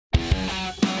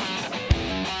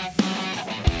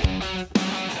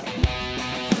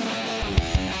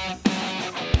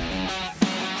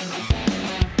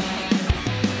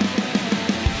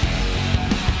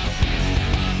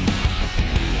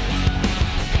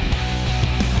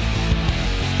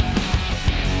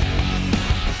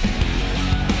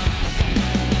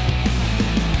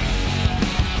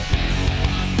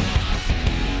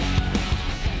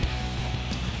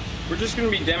just going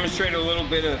to be demonstrating a little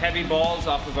bit of heavy balls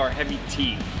off of our heavy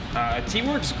tee. Tee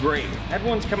work's great.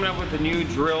 Everyone's coming up with the new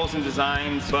drills and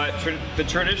designs, but the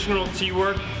traditional tee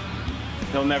work,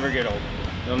 they'll never get old.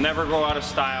 They'll never go out of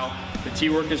style. The tee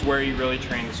work is where you really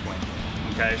train the swing.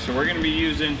 Okay, so we're going to be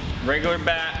using regular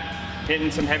bat,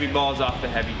 hitting some heavy balls off the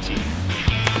heavy tee.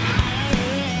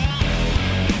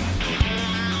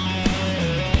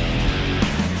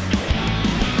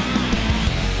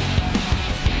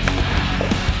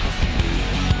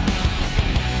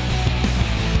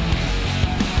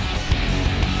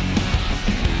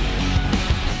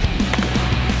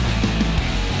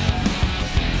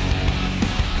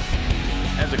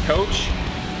 As a coach,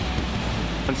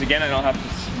 once again, I don't have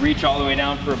to reach all the way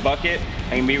down for a bucket.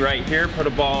 I can be right here, put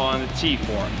a ball on the tee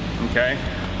for him, okay?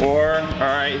 Or, all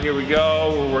right, here we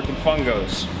go, we're working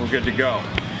fungos. We're good to go.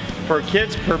 For a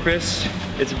kid's purpose,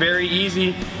 it's very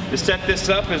easy to set this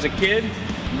up as a kid.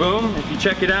 Boom, if you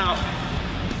check it out,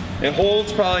 it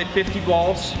holds probably 50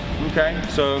 balls, okay?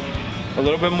 So a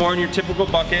little bit more in your typical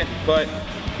bucket, but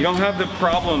you don't have the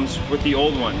problems with the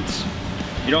old ones.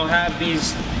 You don't have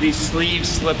these sleeves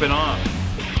slipping off.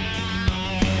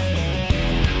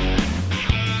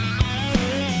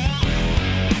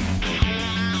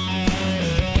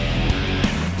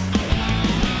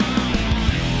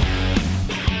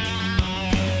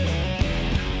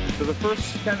 So the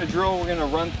first kind of drill we're going to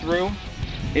run through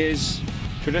is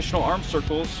traditional arm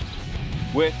circles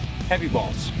with heavy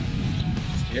balls.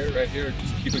 Here, right here,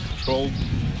 just keep it controlled.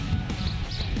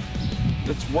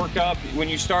 Let's work up. When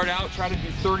you start out, try to do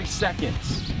 30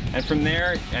 seconds. And from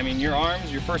there, I mean, your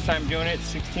arms, your first time doing it,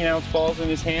 16-ounce balls in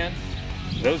his hand,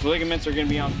 those ligaments are going to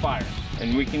be on fire.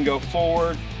 And we can go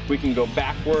forward, we can go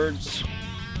backwards.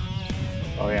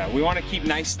 Oh yeah, we want to keep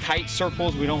nice tight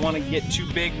circles. We don't want to get too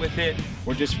big with it.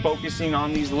 We're just focusing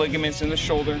on these ligaments in the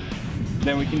shoulder.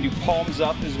 Then we can do palms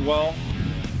up as well,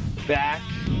 back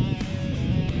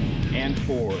and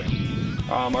forward.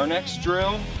 Our next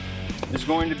drill is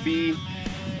going to be,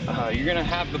 you're going to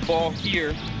have the ball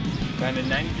here, kind of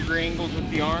 90-degree angles with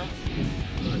the arm.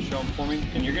 Show them for me.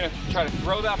 And you're going to try to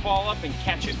throw that ball up and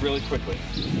catch it really quickly.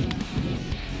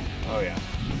 Oh yeah.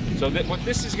 So what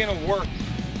this is going to work,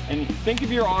 and think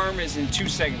of your arm as in two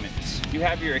segments. You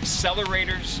have your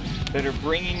accelerators that are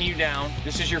bringing you down.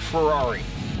 This is your Ferrari,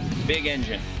 big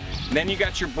engine. And then you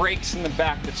got your brakes in the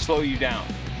back that slow you down.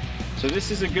 So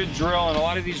this is a good drill, and a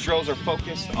lot of these drills are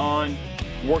focused on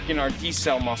working our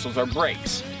decel muscles, our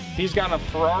brakes. If he's got a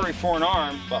Ferrari for an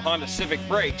arm, but Honda Civic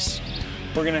brakes,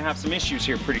 we're gonna have some issues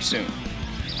here pretty soon.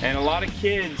 And a lot of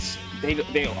kids,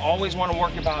 they always want to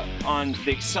work on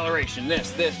the acceleration,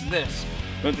 this.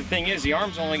 But the thing is, the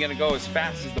arm's only gonna go as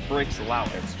fast as the brakes allow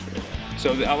it. That's true.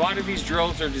 So a lot of these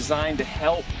drills are designed to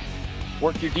help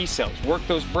work your decels, work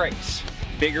those brakes.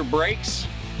 Bigger brakes,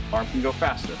 arm can go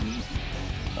faster.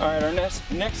 All right, our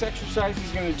next exercise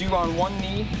he's gonna do on one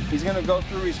knee. He's gonna go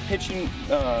through his pitching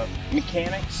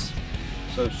mechanics.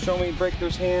 So show me, break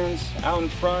those hands out in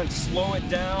front, slow it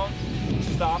down,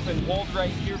 stop and hold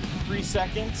right here for 3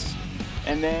 seconds,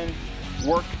 and then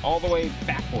work all the way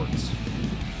backwards.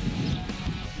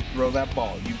 Throw that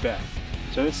ball, you bet.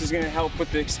 So this is gonna help with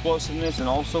the explosiveness and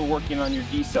also working on your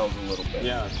decels a little bit.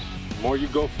 Yeah, the more you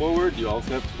go forward, you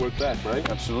also have to work back, right?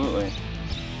 Absolutely.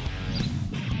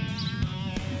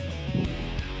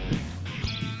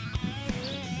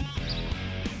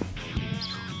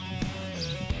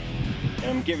 And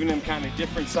I'm giving them kind of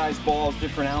different size balls,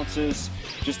 different ounces,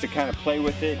 just to kind of play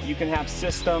with it. You can have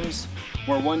systems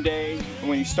where one day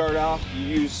when you start off,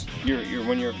 you use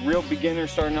when you're a real beginner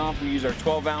starting off, we use our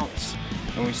 12-ounce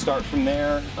and we start from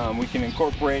there. We can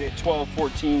incorporate it 12,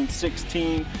 14,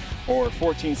 16, or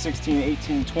 14, 16,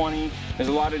 18, 20. There's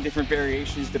a lot of different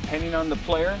variations depending on the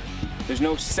player. There's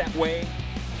no set way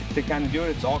to kind of do it.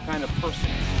 It's all kind of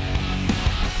personal.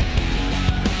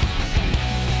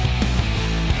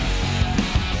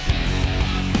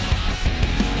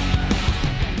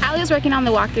 Allie was working on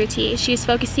the walk-through tee. She was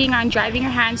focusing on driving her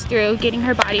hands through, getting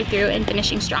her body through, and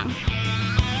finishing strong.